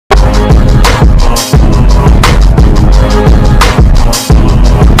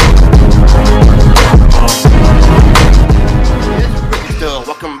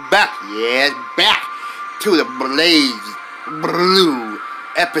Blazblue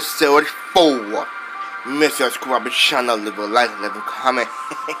episode 4. Miss your subscribe channel, leave a like, leave a comment.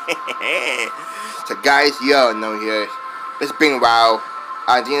 So guys, yo, no here. It's been a while.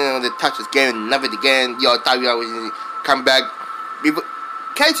 I didn't touch this game, never again. Yo, thought y'all was come back. In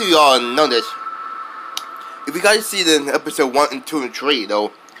case you all know this, if you guys see the episode 1 and 2 and 3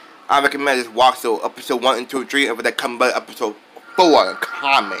 though, I recommend this watch so episode 1 and 2 and 3 and then come back episode 4 and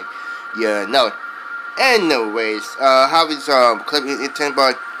comment. Yeah, no. Anyways, how is clip intent,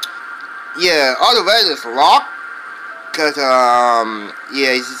 but yeah, all the rest is locked. Cause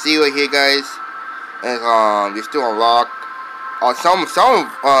yeah, you see right here, guys, and they're still unlocked. Some is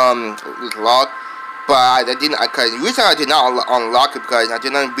locked, but I didn't. Cause the reason I did not unlock it because I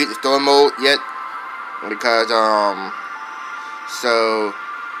did not beat the story mode yet. Because so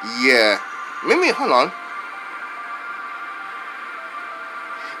yeah, maybe hold on.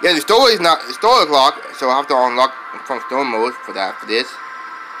 Yeah, the store is locked, so I have to unlock from store mode for this.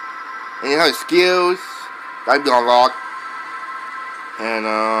 And you have skills that be unlocked. And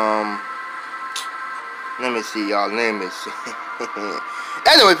let me see, y'all. Let me see.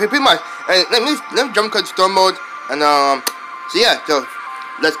 Anyway, pretty much. And let me jump to store mode. And so yeah, so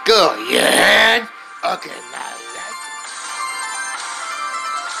let's go. Yeah. Okay, now let's.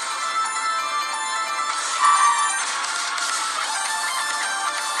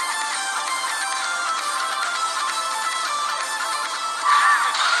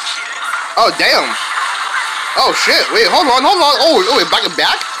 Oh damn! Oh shit! Wait, hold on! Oh, wait,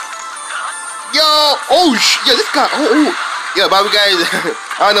 back. Yo! Oh shit! Yeah, this guy. Oh. Yeah, by the way, guys,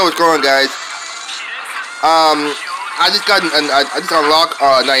 I don't know what's going on, guys. I just unlocked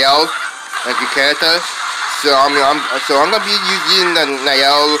Nael as the character, so I'm gonna be using the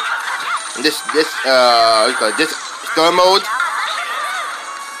Nael in this story mode.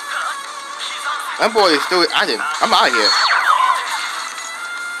 My boy is still at it. I'm out of here.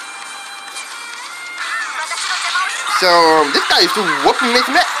 So this guy is still whooping me.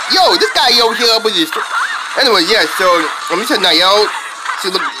 Yo, this guy over here with his. Anyway, yeah. So I'm just Nael.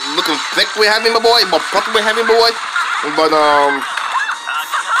 She looking thick with having my boy, but puffy with having my boy. But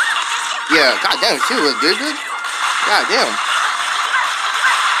yeah. God damn, she was good. God damn.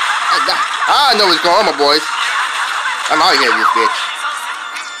 I know what's going on, my boys. I'm out here, this bitch.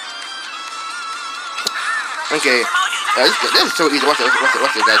 Okay. This is so easy. What's it,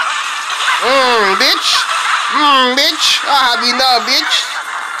 guys? Bitch. Bitch, I have you know, bitch.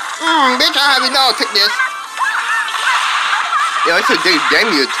 Bitch, I have you know. Take this. Yo, it's a damn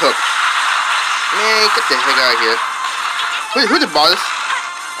you took. Man, get the heck out of here. Who's the boss?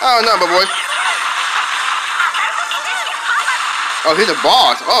 Oh, no, my boy. Oh, he's the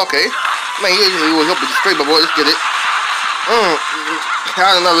boss. Oh, okay. Man, he was helping straight, my boy. Let's get it.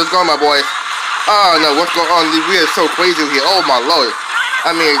 I don't know what's going on, my boy. Oh, no, what's going on? We are so crazy here. Oh, my lord.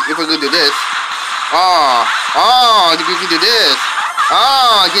 I mean, if we're gonna do this. You can do this.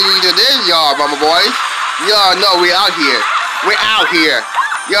 You can do this, y'all, mama boys. Y'all know we out here. We out here.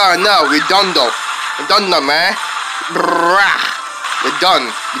 Y'all know we done though. We done, man. We're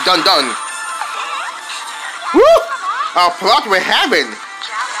done. We done. Woo! Our plot we're having.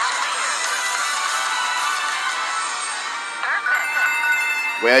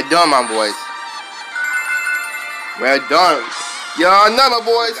 We're done, my boys. We're done. Y'all know, my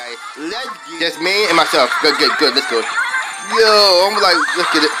boys. Just me and myself. Good. Let's go. Yo, I'm like, let's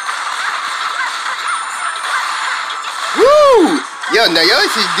get it. Woo! Yo, now y'all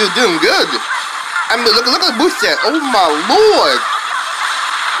is doing good. I mean, look at the boost set. Oh my lord.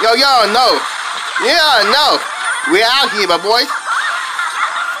 Yo, y'all know. Yeah, no. We're out here, my boys.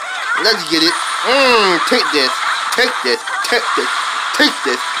 Let's get it. Take this.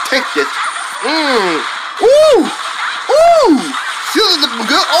 Ooh. She's looking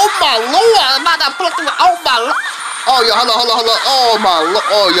good. Oh my lord! I'm about to put it. Oh my lord! Oh yeah, hold on. Oh my lord!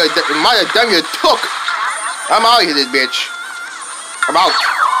 Oh yeah, my damn you took. I'm out of here, this bitch. I'm out.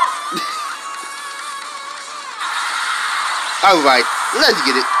 All right, let's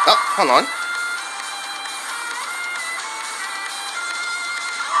get it. Oh, hold on.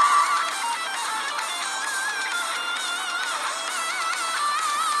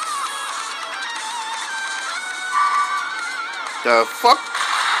 The fuck?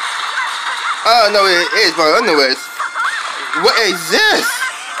 Oh no, it is, but anyways, what is this?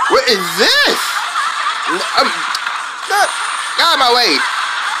 Get out of my way!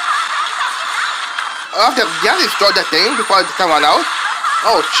 I have to destroy that thing before I come on out.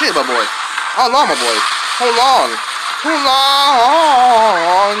 Oh shit, my boy! Hold on, my boy! Hold on,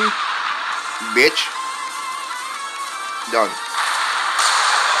 bitch! Done.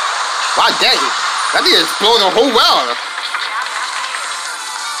 God dang! That thing exploded the whole world.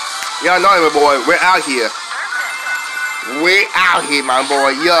 Yeah, no, my boy. We're out here. We're out here, my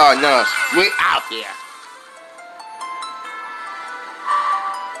boy. Yeah, no. We're out here.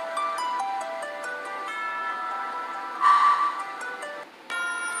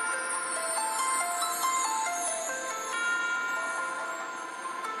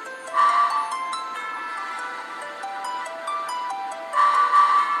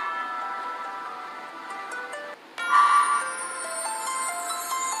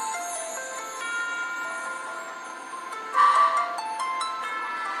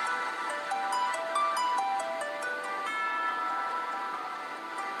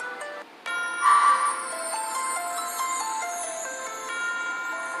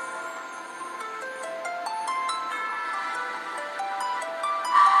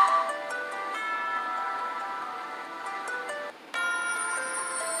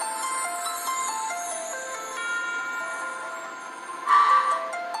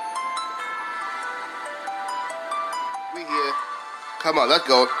 We here. Come on, let's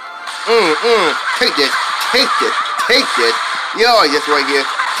go. Take this. Take this. Take this. Yo, yes, right here.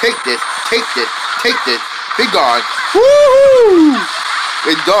 Take this. Take this. Take this. Be gone. Woo!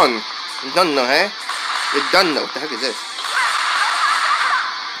 We're done. We're done now, hey? We're done now. What the heck is this?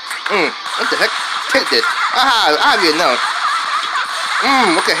 What the heck? Take this. I have you now.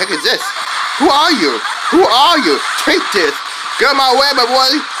 What the heck is this? Who are you? Who are you? Take this. Get my way, my boy.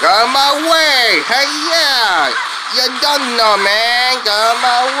 Get my way. Hey, yeah. You done now, man. Get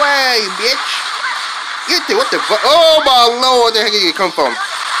my way, bitch. Get it. What the fuck? Oh, my lord. Where the heck did you come from?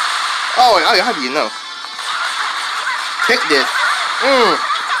 Oh, I have you now. Take this.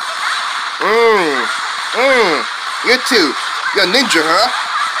 You too. You're a ninja, huh?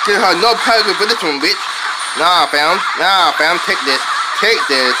 You have no power for this one, bitch. Nah, fam. Nah, fam. Take this. Take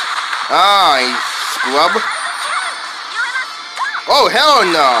this. Ah, you scrub. Oh, hell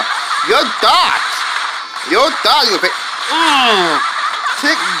no. You're dark. You're dark.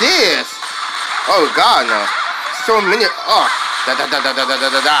 Take this. Oh, God, no. So many. Oh.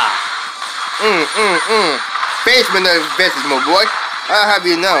 Basement of business, my boy. I'll have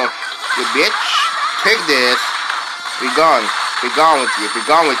you know. You bitch. Take this. Be gone. Be gone with you. Be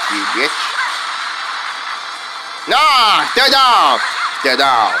gone with you, bitch. Nah! Stay down! Stay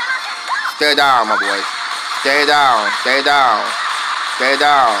down. Stay down, my boy. Stay down. Stay down. Stay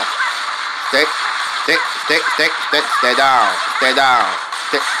down. Stay down. Stay down.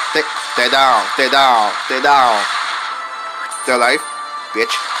 Stay down. Stay down. Stay down. Stay alive,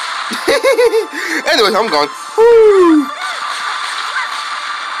 bitch. Anyways, I'm gone. Woo.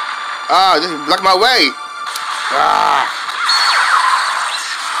 Ah, this blocked my way. Ah.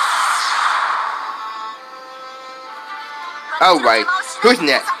 Alright, who's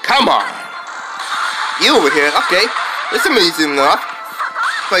next? Come on. You over here, okay. This is amazing enough.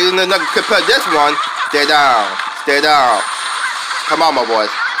 But you know, not compare this one. Stay down. Stay down. Come on, my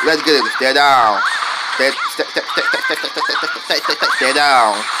boys. Let's get it. Stay down. Stay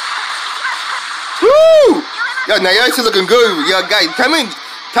down. Woo! Yo, now you're still looking good. Yo, guys, tell me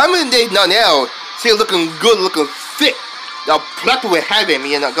they now still looking good, looking fit. The plot we're having,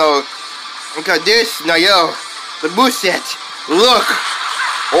 you know, go. Okay, this, now yo, the boost set. Look.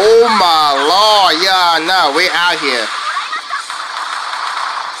 Oh my lord. Yeah, no, we're out here.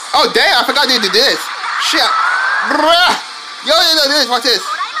 Oh, damn, I forgot they did this. Shit. Bruh. Yo, you know this. Watch this.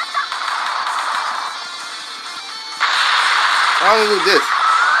 How long do we do this?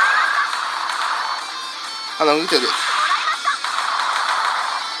 How long do we do this?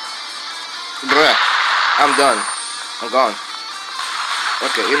 Bruh. I'm done. I'm gone.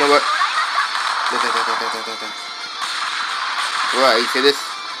 Okay, you know what? Right, you see this?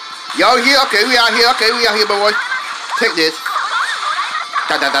 Yo, here, okay, we out here, boy. Take this.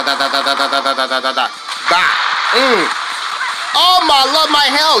 Bah. Oh my lord, my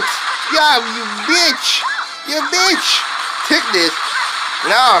health. Yeah, you bitch. You bitch. Take this.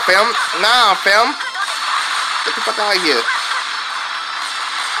 Nah, fam. Nah, fam. Get the fuck out of here.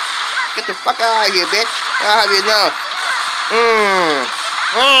 Get the fuck out of here, bitch. I'll have you know.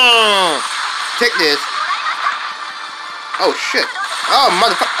 Take this. Oh shit. Oh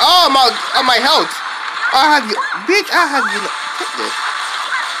motherfucker. Oh my health. I have you, bitch. I have you. Take this.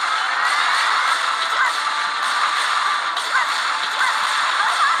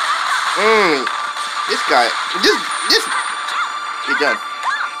 This guy. This. You're done.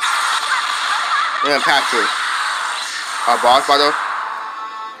 We're gonna pass through. Our boss battle.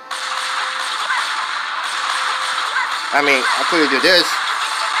 I mean, I could do this.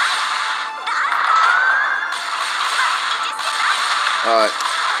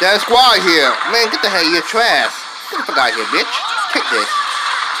 There's a squad here. Man, get the hell you're trash. Get the fuck out of here, bitch. Take this.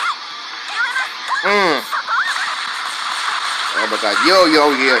 Oh my god. Yo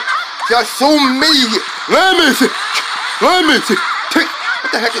here. There's so many. Let me see. Take.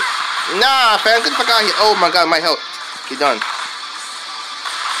 What the heck? Nah, fam. Get the fuck out of here. Oh my god, my health. Get done.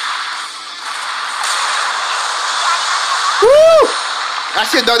 Woo! That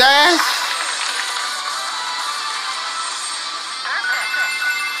shit though, that.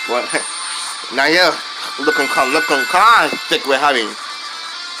 What? Now yeah, looking thick we're having.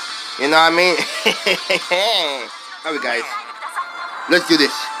 You know what I mean? Alright guys, let's do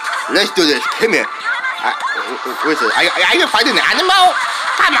this. Come here. What is it? Are you fighting an animal?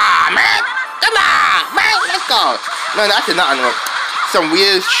 Come on, man. Let's go. No, that's not animal. Some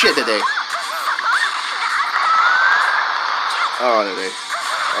weird shit today. Oh, today.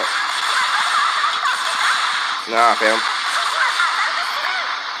 Oh. Nah, fam.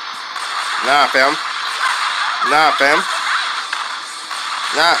 Nah,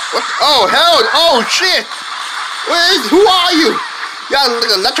 what? Oh, hell! Oh, shit! Who are you? Y'all like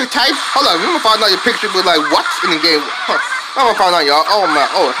electric type? Hold on, I'm gonna find out your picture with like what's in the game. Huh. I'm gonna find out, y'all. Oh my,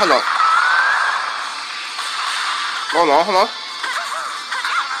 hold on.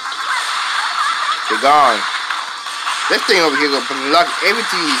 They're gone. This thing over here will block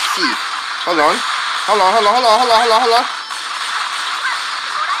everything you see. Hold on.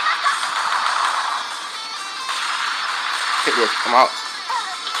 Hit this. I'm out.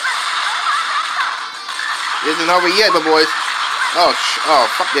 This isn't over yet, my boys. Oh,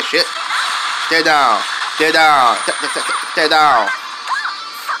 fuck this shit. Stay down.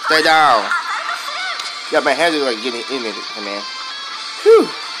 Yeah, my hands are like getting in it, man. Whew.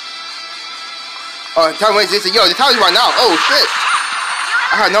 Oh, time waits this. Yo, the time is right now. Oh, shit.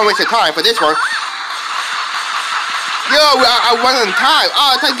 I had no waste of time for this one. Yo, I went on time.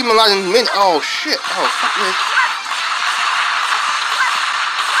 Oh, I tried to give him a lot of minutes. Oh, shit. Oh, fuck this.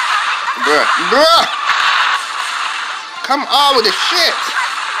 Bruh. Come on with the shit.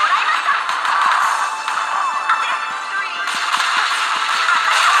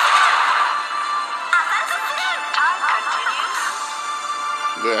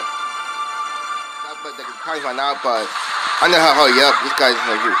 Bruh. But the time's run out, but I know how to hurry up. This guy's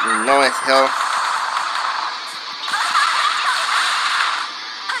like annoying as hell.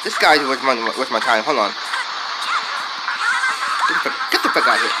 This guy's worth my time. Hold on. Get the fuck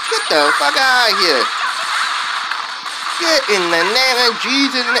out of here. Get in the name of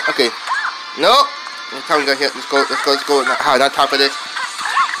Jesus. Okay. Nope. It's time to go here. Let's go. Not time for this.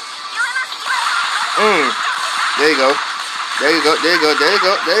 There you go.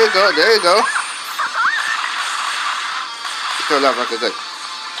 Still love. Okay, good.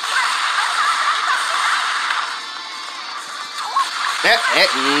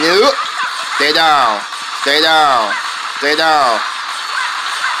 Nope. Stay down.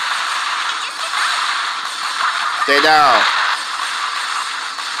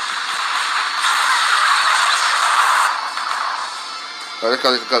 Oh, let's go,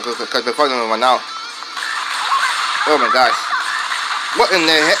 because before them run out. Oh my gosh. What in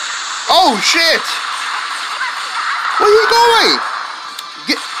the heck? Oh shit! Where are you going?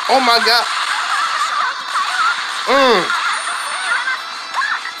 Oh my god.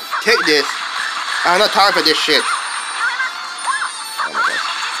 Take this. I have no time for this shit. Oh my gosh.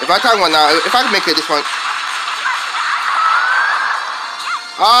 If I time one now, if I can make it this one.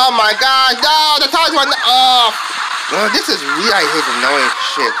 Oh my god, no, the time's running off. Oh, this is really, I hate annoying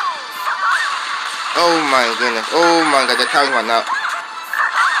shit. Oh my goodness. Oh my god, the time's running out.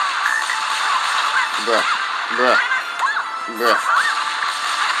 Bruh. Oh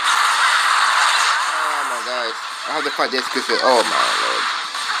my gosh. I have to fight this because, oh my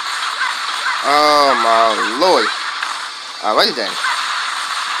lord. Alrighty then.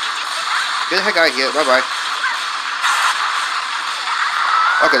 Get the heck out of here. Bye bye.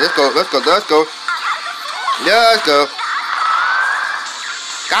 Okay, let's go.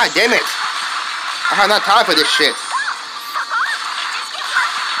 God damn it. I have not time for this shit.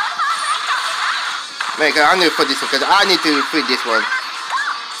 Man, I need to put this one because I need to free this one.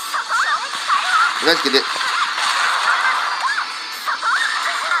 Let's get it.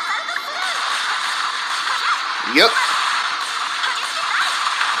 Yep.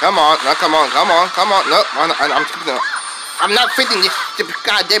 Come on. Nope. I'm skipping it. I'm not fitting this.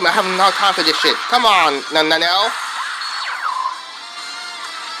 God damn it, I have no time for this shit. Come on, no.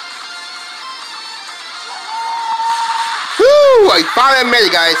 Woo! I finally made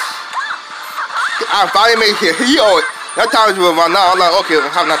it, guys. I finally made it here. Yo, that time will run out. I'm like, okay,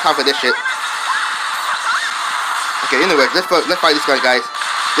 I have no time for this shit. Okay, anyway, let's fight this guy, guys.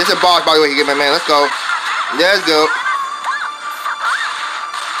 This is a boss, by the way. You get my man. Let's go. Let's go.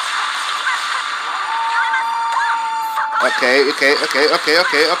 Okay.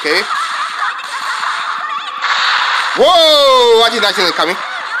 Whoa! I did not see it coming.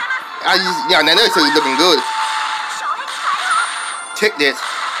 Yeah, now this is looking good. Take this.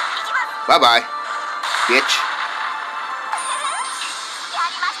 Bye bye, bitch.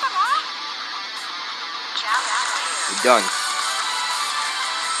 We're done.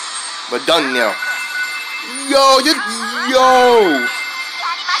 We're done now. Yo,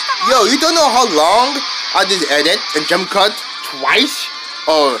 you don't know how long I did edit and jump cut twice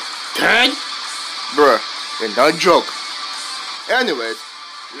or 10? Bruh, it's not a joke. Anyways,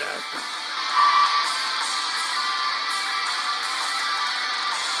 let's go.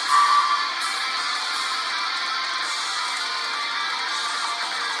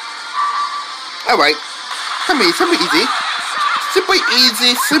 Alright, simple easy. Simple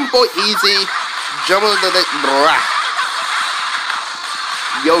easy. Jump on the bruh.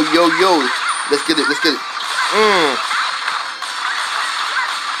 Yo. Let's get it. Let's get it.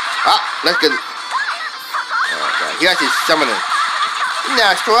 Oh god, he actually summoning.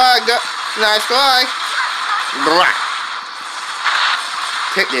 Nice try. Bruh.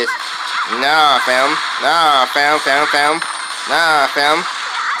 Take this. Nah, fam.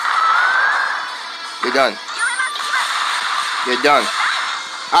 You're done.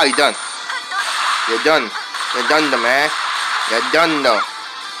 Oh, you're done. You're done though, man. You're done though.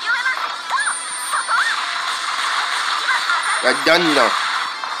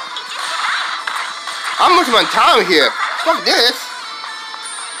 I'm losing my time here. Fuck this.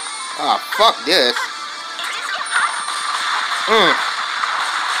 Ah, fuck this.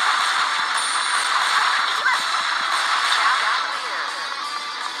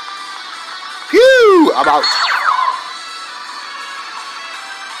 Phew! I'm out.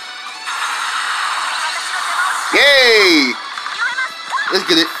 Yay! Let's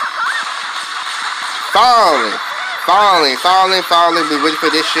get it. Finally. Been waiting for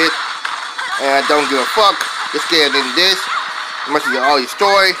this shit. And I don't give a fuck. Let's get it in this. You must be all your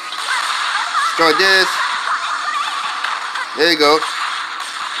story. Destroy this. There you go.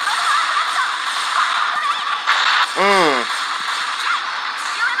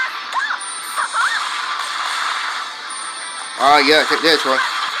 Oh yeah, take this one.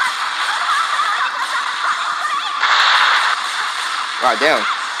 Right down.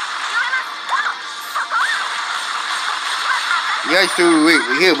 You guys too weak.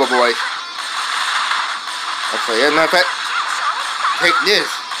 We're here, boys. Okay, yeah, matter of fact, take this.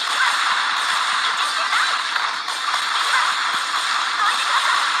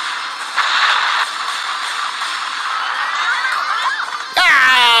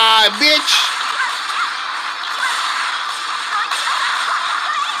 Ah, bitch.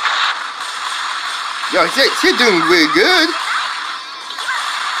 Yo, she's doing really good.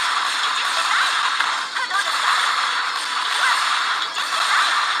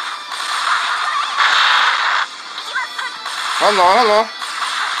 Hello.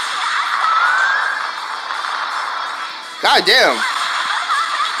 God damn.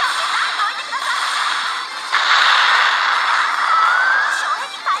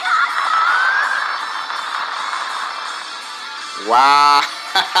 Wow.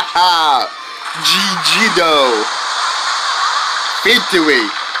 GG though. Victory.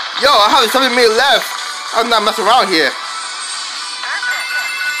 Yo, I have 7 minutes left. I'm not messing around here.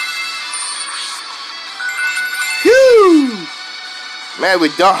 Phew. Man,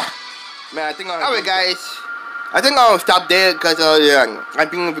 we're done. Man, I think alright guys. I think I'll stop there because yeah, I've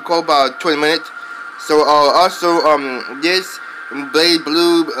been recording about 20 minutes. So also this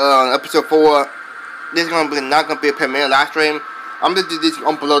Blazblue episode 4. This is not gonna be a premiere live stream. I'm gonna do this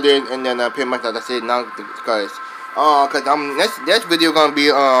uploaded and then pretty much like I said now because next video gonna be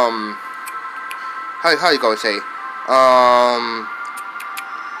how you gonna say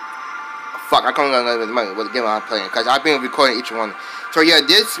fuck, I can't remember what game I'm playing because I've been recording each one. So yeah,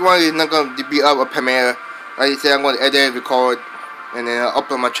 this one is not going to be a premiere. Like I said, I'm going to edit, record, and then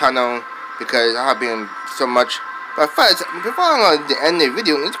upload my channel because I have been so much. But first, before I'm going to end the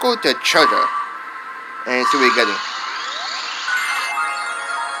video, let's go to treasure and see what we're getting.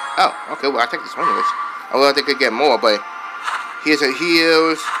 Oh, okay, well, I'll take this one anyways. I will think I get more, but here's a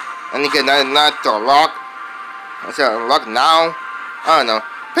heals. And you get not to unlock. I said unlock now. I don't know.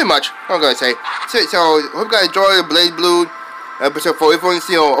 Pretty much, I'm going to say. So, hope you guys enjoy Blazblue episode 4. If you want to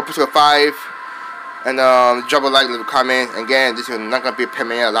see episode 5, and drop a like, leave a comment. Again, this is not going to be a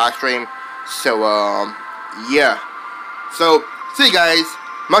premiere live stream. So, yeah. So, see you guys.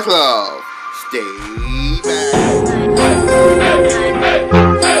 Much love. Stay back.